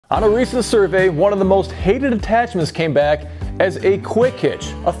On a recent survey, one of the most hated attachments came back as a quick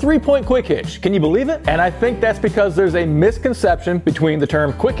hitch, a 3-point quick hitch. Can you believe it? And I think that's because there's a misconception between the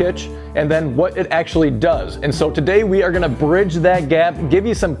term quick hitch and then what it actually does. And so today we are gonna bridge that gap, give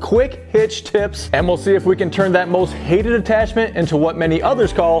you some quick hitch tips, and we'll see if we can turn that most hated attachment into what many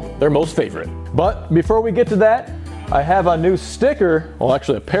others call their most favorite. But before we get to that, I have a new sticker, well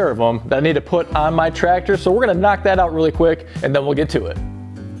actually a pair of them, that I need to put on my tractor. So we're gonna knock that out really quick and then we'll get to it.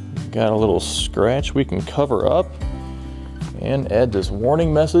 Got a little scratch we can cover up and add this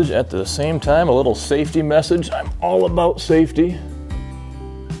warning message at the same time, a little safety message. I'm all about safety.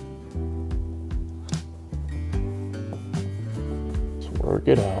 Let's work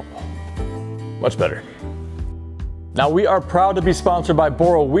it out. Much better. Now we are proud to be sponsored by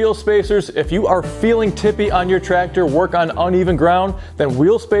Bora Wheel Spacers. If you are feeling tippy on your tractor, work on uneven ground, then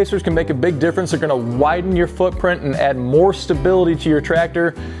wheel spacers can make a big difference. They're gonna widen your footprint and add more stability to your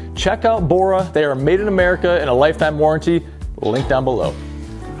tractor. Check out Bora. They are made in America and a lifetime warranty. Link down below.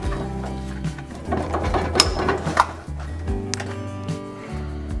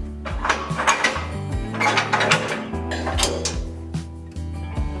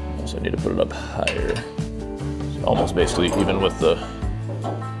 Also need to put it up higher. It's almost basically even with the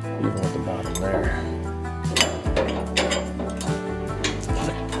bottom there.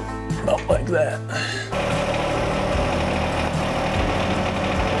 About like that.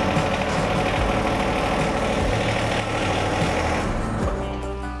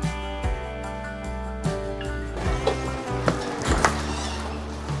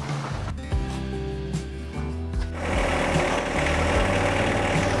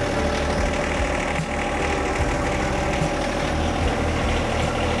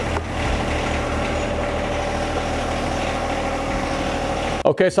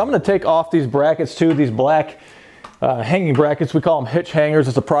 Okay, so I'm going to take off these brackets too, these black hanging brackets. We call them hitch hangers.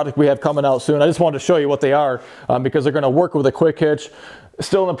 It's a product we have coming out soon. I just wanted to show you what they are because they're going to work with a quick hitch.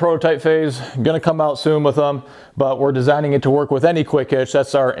 Still in the prototype phase, going to come out soon with them, but we're designing it to work with any quick hitch.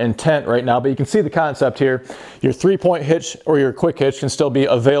 That's our intent right now, but you can see the concept here. Your 3-point hitch or your quick hitch can still be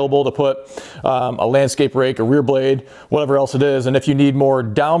available to put a landscape rake, a rear blade, whatever else it is. And if you need more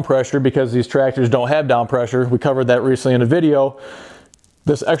down pressure, because these tractors don't have down pressure, we covered that recently in a video,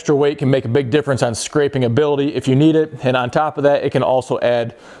 this extra weight can make a big difference on scraping ability if you need it. And on top of that, it can also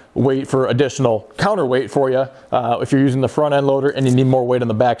add weight for additional counterweight for you if you're using the front end loader and you need more weight on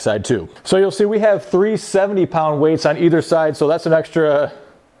the backside too. So you'll see we have 3 70-pound weights on either side. So that's an extra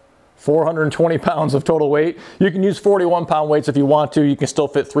 420 pounds of total weight. You can use 41-pound weights if you want to. You can still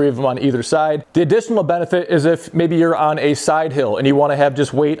fit 3 of them on either side. The additional benefit is if maybe you're on a side hill and you want to have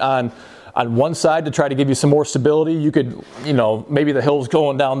just weight on one side to try to give you some more stability. You could, maybe the hill's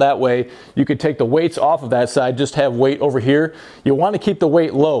going down that way. You could take the weights off of that side, just have weight over here. You want to keep the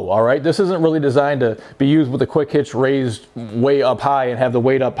weight low, all right? This isn't really designed to be used with a quick hitch raised way up high and have the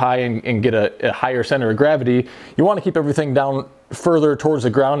weight up high and get a higher center of gravity. You want to keep everything down further towards the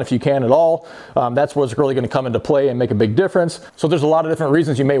ground if you can at all. That's what's really going to come into play and make a big difference. So there's a lot of different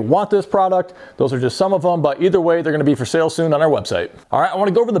reasons you may want this product. Those are just some of them, but either way, they're going to be for sale soon on our website. All right, I want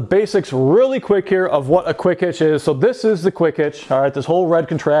to go over the basics really quick here of what a quick hitch is. So this is the quick hitch. All right, this whole red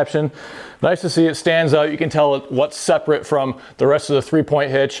contraption. Nice to see it stands out. You can tell what's separate from the rest of the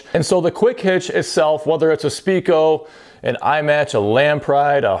 3-point hitch. And so the quick hitch itself, whether it's a Speeco, an iMatch, a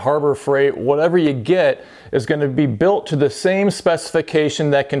Lampride, a Harbor Freight, whatever you get, is going to be built to the same specification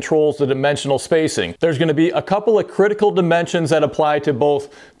that controls the dimensional spacing. There's going to be a couple of critical dimensions that apply to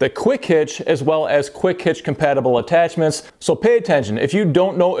both the quick hitch as well as quick hitch compatible attachments. So pay attention. If you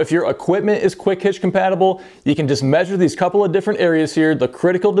don't know if your equipment is quick hitch compatible, you can just measure these couple of different areas here, the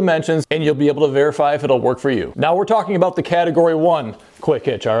critical dimensions, and you'll be able to verify if it'll work for you. Now we're talking about the category 1 quick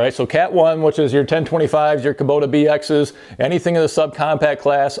hitch, all right? So Cat 1, which is your 1025s, your Kubota BXs, anything in the subcompact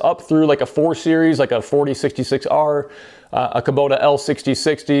class, up through like a 4 Series, like a 4066R, a Kubota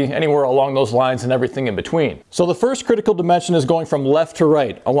L6060, anywhere along those lines and everything in between. So the first critical dimension is going from left to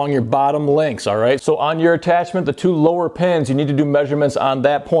right along your bottom links, all right? So on your attachment, the 2 lower pins, you need to do measurements on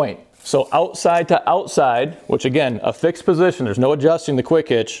that point. So outside to outside, which again, a fixed position, there's no adjusting the quick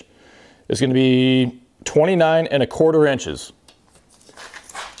hitch, is going to be 29¼ inches.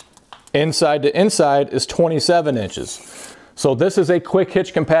 Inside to inside is 27 inches. So this is a quick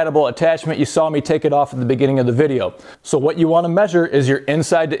hitch compatible attachment. You saw me take it off at the beginning of the video. So what you want to measure is your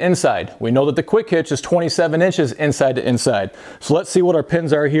inside to inside. We know that the quick hitch is 27 inches inside to inside. So let's see what our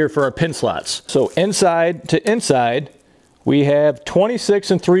pins are here for our pin slots. So inside to inside, we have 26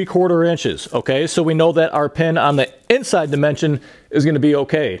 3/4 inches. Okay, so we know that our pin on the inside dimension is going to be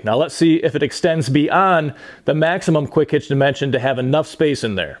okay. Now let's see if it extends beyond the maximum quick hitch dimension to have enough space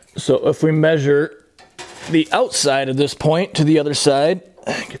in there. So if we measure the outside of this point to the other side,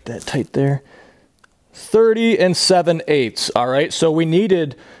 get that tight there, 30 7/8. All right, so we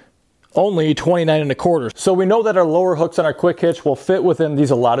needed only 29 1/4. So we know that our lower hooks on our quick hitch will fit within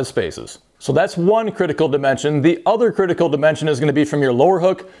these allotted spaces. So that's one critical dimension. The other critical dimension is going to be from your lower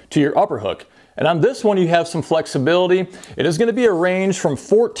hook to your upper hook. And on this one, you have some flexibility. It is going to be a range from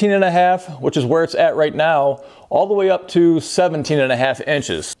 14 1/2, which is where it's at right now, all the way up to 17 1/2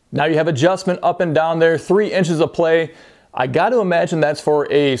 inches. Now you have adjustment up and down there, 3 inches of play. I got to imagine that's for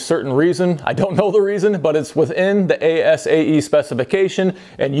a certain reason. I don't know the reason, but it's within the ASAE specification,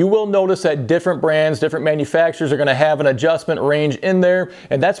 and you will notice that different brands, different manufacturers are going to have an adjustment range in there,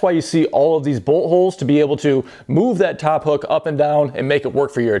 and that's why you see all of these bolt holes to be able to move that top hook up and down and make it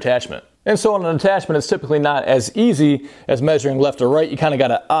work for your attachment. And so on an attachment, it's typically not as easy as measuring left or right. You kind of got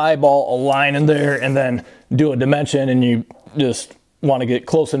to eyeball a line in there and then do a dimension, and you just want to get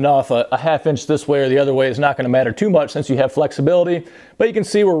close enough. A 1/2 inch this way or the other way is not going to matter too much since you have flexibility, but you can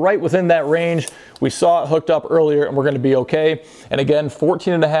see we're right within that range. We saw it hooked up earlier and we're going to be okay. And again,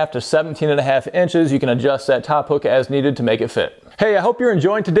 14 1/2 to 17 1/2 inches. You can adjust that top hook as needed to make it fit. Hey, I hope you're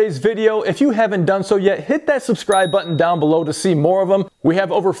enjoying today's video. If you haven't done so yet, hit that subscribe button down below to see more of them. We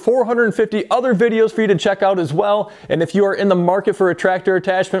have over 450 other videos for you to check out as well. And if you are in the market for a tractor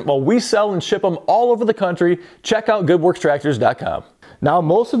attachment, well, we sell and ship them all over the country. Check out goodworkstractors.com. Now,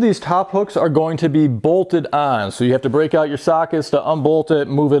 most of these top hooks are going to be bolted on, so you have to break out your sockets to unbolt it,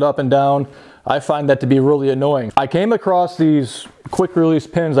 move it up and down. I find that to be really annoying. I came across these quick release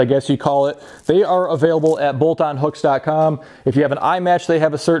pins, I guess you call it. They are available at boltonhooks.com. If you have an iMatch, they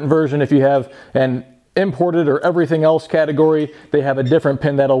have a certain version. If you have an imported or everything else category, they have a different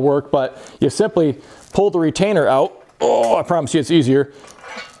pin that'll work, but you simply pull the retainer out. Oh, I promise you it's easier.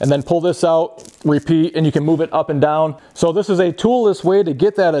 And then pull this out, repeat, and you can move it up and down. So this is a toolless way to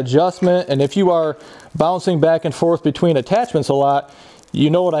get that adjustment, and if you are bouncing back and forth between attachments a lot, you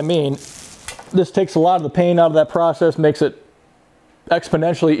know what I mean. This takes a lot of the pain out of that process, makes it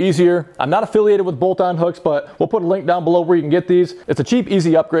exponentially easier. I'm not affiliated with bolt-on hooks, but we'll put a link down below where you can get these. It's a cheap,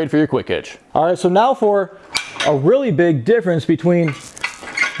 easy upgrade for your quick hitch. All right, so now for a really big difference between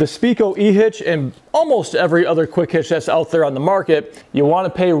the Speeco E-Hitch and almost every other quick hitch that's out there on the market, you want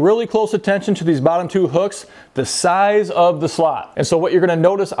to pay really close attention to these bottom two hooks, the size of the slot. And so what you're going to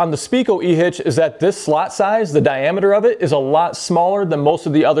notice on the Speeco E-Hitch is that this slot size, the diameter of it, is a lot smaller than most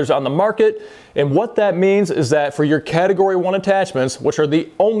of the others on the market. And what that means is that for your Category 1 attachments, which are the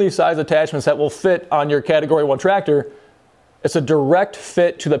only size attachments that will fit on your Category 1 tractor, it's a direct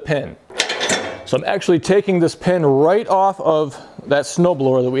fit to the pin. So I'm actually taking this pin right off of that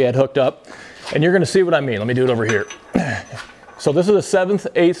snowblower that we had hooked up, and you're going to see what I mean. Let me do it over here. So this is a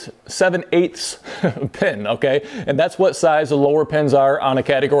 7/8 pin, okay? And that's what size the lower pins are on a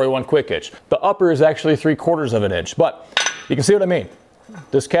Category 1 quick hitch. The upper is actually 3/4 of an inch, but you can see what I mean.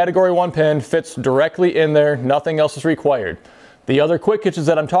 This Category 1 pin fits directly in there. Nothing else is required. The other quick hitches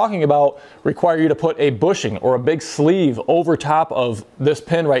that I'm talking about require you to put a bushing or a big sleeve over top of this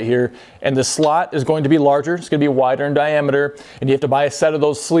pin right here, and the slot is going to be larger, it's going to be wider in diameter, and you have to buy a set of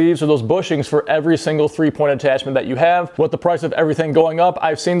those sleeves or those bushings for every single 3-point attachment that you have. With the price of everything going up,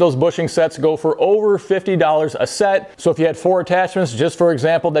 I've seen those bushing sets go for over $50 a set. So if you had 4 attachments, just for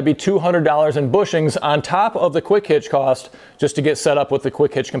example, that'd be $200 in bushings on top of the quick hitch cost just to get set up with the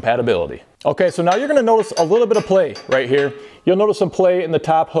quick hitch compatibility. Okay, so now you're going to notice a little bit of play right here. You'll notice some play in the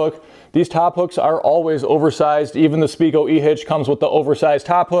top hook. These top hooks are always oversized. Even the Speeco E-Hitch comes with the oversized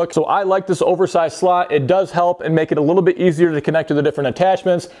top hook. So I like this oversized slot. It does help and make it a little bit easier to connect to the different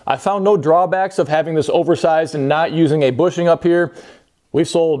attachments. I found no drawbacks of having this oversized and not using a bushing up here. We've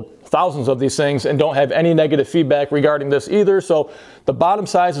sold thousands of these things and don't have any negative feedback regarding this either. So the bottom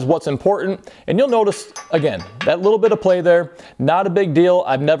size is what's important. And you'll notice, again, that little bit of play there, not a big deal.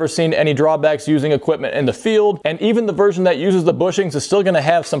 I've never seen any drawbacks using equipment in the field. And even the version that uses the bushings is still gonna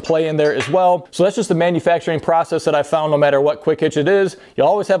have some play in there as well. So that's just the manufacturing process that I found no matter what quick hitch it is. You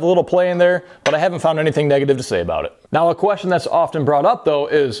always have a little play in there, but I haven't found anything negative to say about it. Now, a question that's often brought up though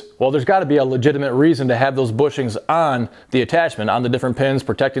is, well, there's gotta be a legitimate reason to have those bushings on the attachment, on the different pins,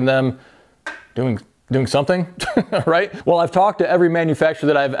 protecting them, doing something, right? Well, I've talked to every manufacturer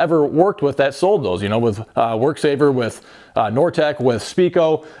that I've ever worked with that sold those, you know, with WorkSaver, with Nortec, with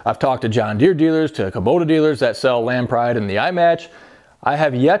Speeco. I've talked to John Deere dealers, to Kubota dealers that sell Land Pride and the iMatch. I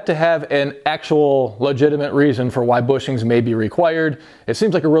have yet to have an actual legitimate reason for why bushings may be required. It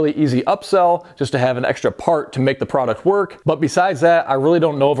seems like a really easy upsell just to have an extra part to make the product work. But besides that, I really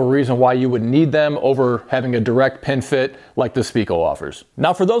don't know of a reason why you would need them over having a direct pin fit like the Speeco offers.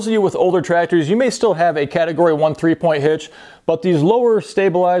 Now, for those of you with older tractors, you may still have a category 1 3-point hitch, but these lower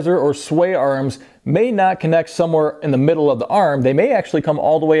stabilizer or sway arms may not connect somewhere in the middle of the arm. They may actually come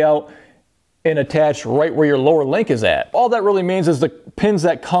all the way out and attach right where your lower link is at. All that really means is the pins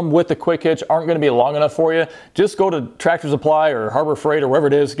that come with the quick hitch aren't going to be long enough for you. Just go to Tractor Supply or Harbor Freight or wherever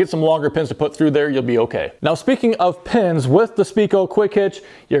it is, get some longer pins to put through there, you'll be okay. Now, speaking of pins, with the Speeco quick hitch,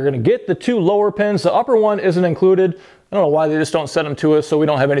 you're going to get the 2 lower pins. The upper one isn't included. I don't know why they just don't send them to us, so we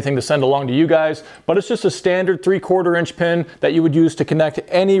don't have anything to send along to you guys, but it's just a standard 3/4 inch pin that you would use to connect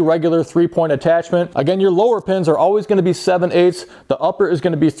any regular 3-point attachment. Again, your lower pins are always going to be 7/8. The upper is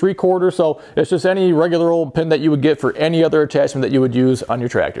going to be 3/4, so it's just any regular old pin that you would get for any other attachment that you would use on your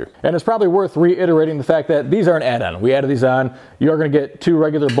tractor. And it's probably worth reiterating the fact that these are an add-on. We added these on. You are going to get 2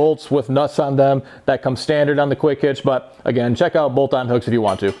 regular bolts with nuts on them that come standard on the quick hitch, but again, check out bolt-on hooks if you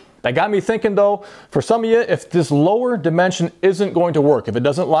want to. That got me thinking though, for some of you, if this lower dimension isn't going to work, if it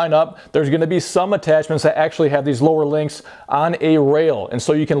doesn't line up, there's going to be some attachments that actually have these lower links on a rail. And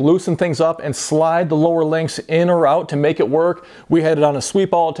so you can loosen things up and slide the lower links in or out to make it work. We had it on a sweep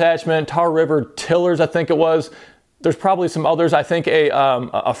ball attachment, Tar River tillers, I think it was. There's probably some others. I think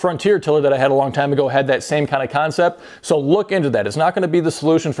a Frontier tiller that I had a long time ago had that same kind of concept. So look into that. It's not going to be the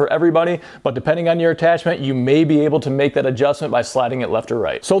solution for everybody, but depending on your attachment, you may be able to make that adjustment by sliding it left or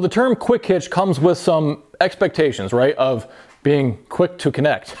right. So the term quick hitch comes with some expectations, right, of being quick to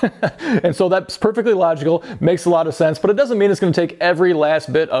connect. And so that's perfectly logical, makes a lot of sense, but it doesn't mean it's going to take every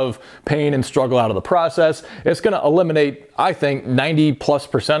last bit of pain and struggle out of the process. It's going to eliminate, I think,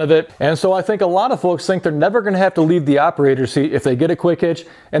 90+% of it. And so I think a lot of folks think they're never going to have to leave the operator seat if they get a quick hitch,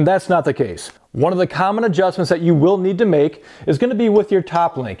 and that's not the case. One of the common adjustments that you will need to make is going to be with your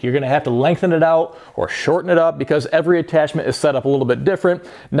top link. You're going to have to lengthen it out or shorten it up because every attachment is set up a little bit different.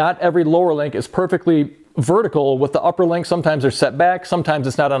 Not every lower link is perfectly vertical with the upper link. Sometimes they're set back, sometimes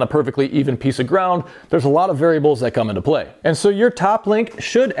it's not on a perfectly even piece of ground. There's a lot of variables that come into play. And so your top link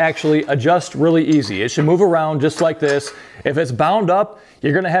should actually adjust really easy. It should move around just like this. If it's bound up,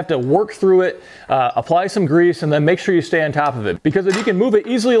 you're going to have to work through it, apply some grease, and then make sure you stay on top of it. Because if you can move it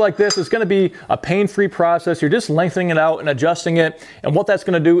easily like this, it's going to be a pain-free process. You're just lengthening it out and adjusting it. And what that's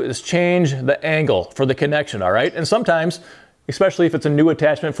going to do is change the angle for the connection, all right? And sometimes, especially if it's a new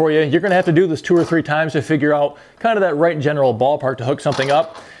attachment for you, you're going to have to do this 2 or 3 times to figure out kind of that right general ballpark to hook something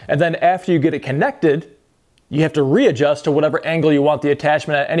up. And then after you get it connected, you have to readjust to whatever angle you want the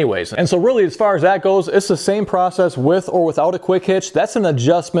attachment at anyways. And so really, as far as that goes, it's the same process with or without a quick hitch. That's an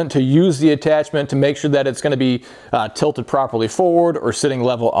adjustment to use the attachment to make sure that it's going to be tilted properly forward or sitting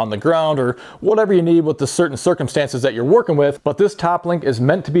level on the ground or whatever you need with the certain circumstances that you're working with. But this top link is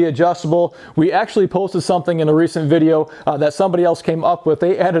meant to be adjustable. We actually posted something in a recent video that somebody else came up with.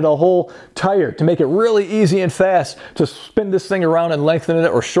 They added a whole tire to make it really easy and fast to spin this thing around and lengthen it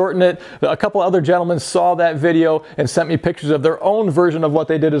or shorten it. A couple other gentlemen saw that video and sent me pictures of their own version of what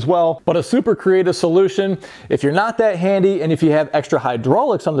they did as well. But a super creative solution. If you're not that handy and if you have extra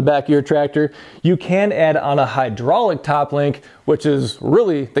hydraulics on the back of your tractor, you can add on a hydraulic top link, which is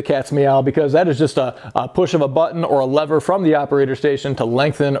really the cat's meow because that is just a push of a button or a lever from the operator station to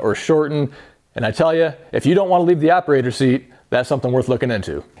lengthen or shorten. And I tell you, if you don't want to leave the operator seat, that's something worth looking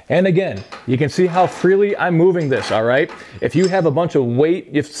into. And again, you can see how freely I'm moving this, all right? If you have a bunch of weight,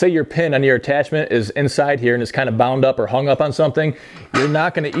 if say your pin on your attachment is inside here and it's kind of bound up or hung up on something, you're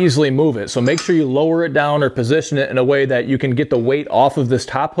not gonna easily move it. So make sure you lower it down or position it in a way that you can get the weight off of this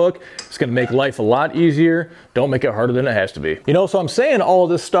top hook. It's gonna make life a lot easier. Don't make it harder than it has to be. You know, so I'm saying all of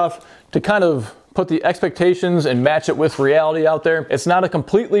this stuff to kind of put the expectations and match it with reality out there. It's not a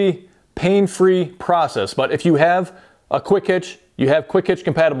completely pain-free process, but if you have a quick hitch, you have quick hitch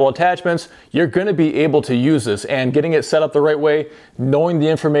compatible attachments, you're going to be able to use this, and getting it set up the right way, knowing the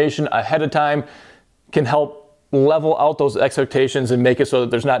information ahead of time can help level out those expectations and make it so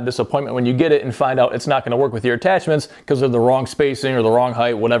that there's not disappointment when you get it and find out it's not going to work with your attachments because they're the wrong spacing or the wrong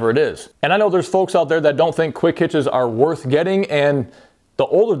height, whatever it is. And I know there's folks out there that don't think quick hitches are worth getting, and the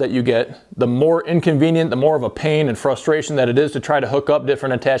older that you get, the more inconvenient, the more of a pain and frustration that it is to try to hook up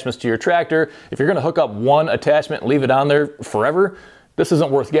different attachments to your tractor. If you're going to hook up one attachment and leave it on there forever, this isn't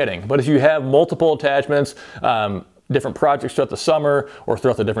worth getting. But if you have multiple attachments, different projects throughout the summer or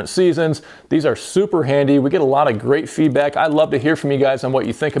throughout the different seasons. These are super handy. We get a lot of great feedback. I'd love to hear from you guys on what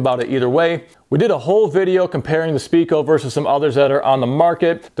you think about it either way. We did a whole video comparing the Speeco versus some others that are on the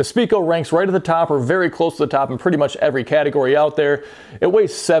market. The Speeco ranks right at the top or very close to the top in pretty much every category out there. It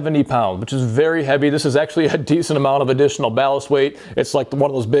weighs 70 pounds, which is very heavy. This is actually a decent amount of additional ballast weight. It's like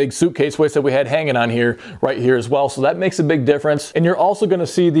one of those big suitcase weights that we had hanging on here, right here as well. So that makes a big difference. And you're also gonna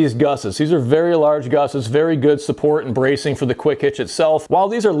see these gussets. These are very large gussets, very good support and bracing for the quick hitch itself. While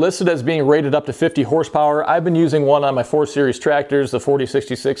these are listed as being rated up to 50 horsepower, I've been using one on my 4 Series tractors, the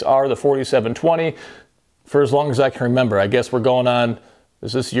 4066R, the 4720, for as long as I can remember. I guess we're going on,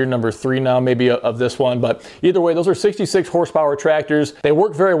 is this year number 3 now, maybe, of this one? But either way, those are 66 horsepower tractors. They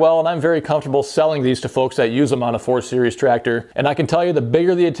work very well, and I'm very comfortable selling these to folks that use them on a 4 Series tractor. And I can tell you, the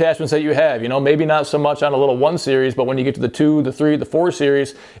bigger the attachments that you have, you know, maybe not so much on a little 1 Series, but when you get to the 2, the 3, the 4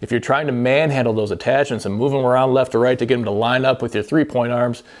 Series, if you're trying to manhandle those attachments and move them around left to right to get them to line up with your 3-point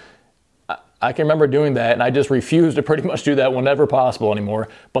arms, I can remember doing that, and I just refuse to pretty much do that whenever possible anymore.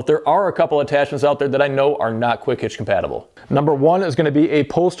 But there are a couple attachments out there that I know are not quick hitch compatible. Number 1 is going to be a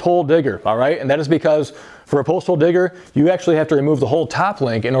post hole digger, all right? And that is because for a post hole digger, you actually have to remove the whole top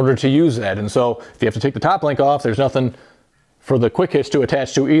link in order to use that. And so if you have to take the top link off, there's nothing for the quick hitch to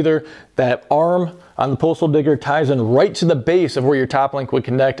attach to either. That arm on the post hole digger ties in right to the base of where your top link would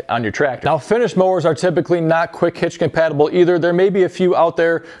connect on your tractor. Now, finish mowers are typically not quick hitch compatible either. There may be a few out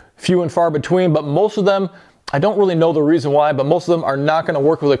there, few and far between, but most of them, I don't really know the reason why, but most of them are not going to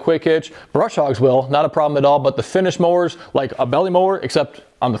work with a quick hitch. Brush hogs will, not a problem at all, but the finish mowers, like a belly mower, except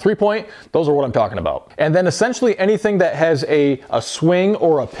on the 3-point, those are what I'm talking about. And then essentially anything that has a swing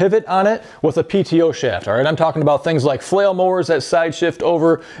or a pivot on it with a PTO shaft, all right? I'm talking about things like flail mowers that side shift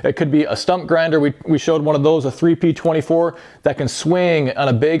over. It could be a stump grinder. We showed one of those, a 3P24, that can swing on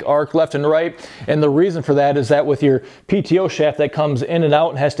a big arc left and right. And the reason for that is that with your PTO shaft that comes in and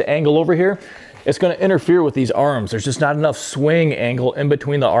out and has to angle over here, it's going to interfere with these arms. There's just not enough swing angle in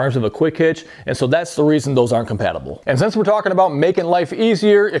between the arms of a quick hitch, and so that's the reason those aren't compatible. And since we're talking about making life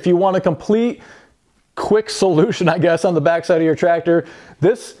easier, if you want a complete quick solution, I guess, on the backside of your tractor,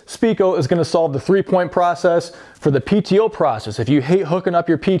 this Speeco is going to solve the 3-point process for the PTO process. If you hate hooking up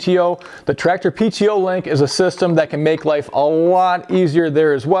your PTO, the tractor PTO link is a system that can make life a lot easier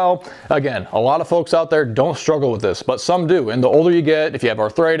there as well. Again, a lot of folks out there don't struggle with this, but some do. And the older you get, if you have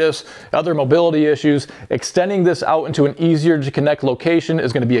arthritis, other mobility issues, extending this out into an easier to connect location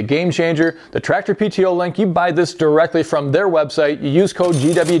is going to be a game changer. The tractor PTO link, you buy this directly from their website. You use code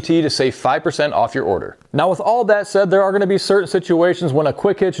GWT to save 5% off your order. Now, with all that said, there are going to be certain situations when a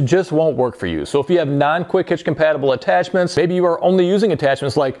quick hitch just won't work for you. So if you have non-quick hitch compatible attachments, maybe you are only using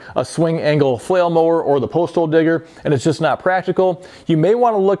attachments like a swing angle flail mower or the post hole digger, and it's just not practical, you may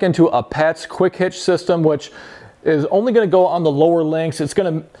want to look into a PETS quick hitch system, which is only going to go on the lower links. It's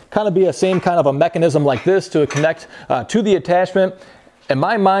going to kind of be a same kind of a mechanism like this to connect to the attachment. In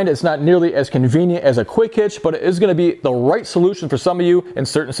my mind, it's not nearly as convenient as a quick hitch, but it is going to be the right solution for some of you in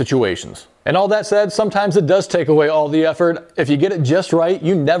certain situations. And all that said, sometimes it does take away all the effort. If you get it just right,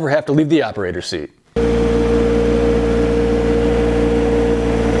 you never have to leave the operator's seat.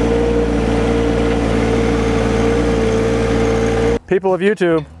 People of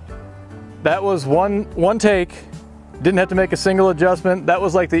YouTube, that was one take. Didn't have to make a single adjustment. That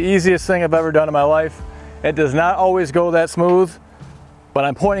was like the easiest thing I've ever done in my life. It does not always go that smooth, but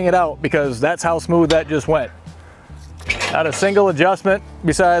I'm pointing it out because that's how smooth that just went. Not a single adjustment.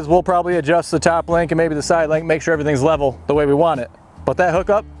 Besides, we'll probably adjust the top link and maybe the side link, make sure everything's level the way we want it. But that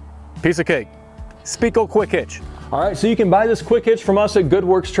hookup, piece of cake. Speeco Quick Hitch. All right, so you can buy this quick hitch from us at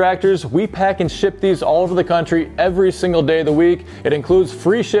GoodWorks Tractors. We pack and ship these all over the country every single day of the week. It includes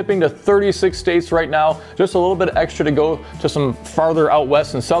free shipping to 36 states right now, just a little bit extra to go to some farther out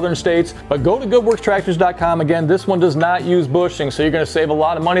west and southern states. But go to goodworkstractors.com. Again, this one does not use bushing, so you're gonna save a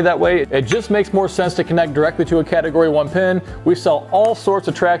lot of money that way. It just makes more sense to connect directly to a Category 1 pin. We sell all sorts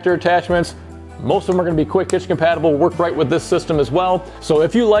of tractor attachments. Most of them are going to be quick hitch compatible, work right with this system as well. So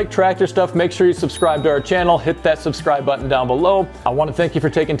if you like tractor stuff, make sure you subscribe to our channel, hit that subscribe button down below. I want to thank you for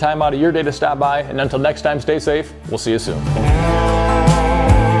taking time out of your day to stop by, and until next time, stay safe. We'll see you soon.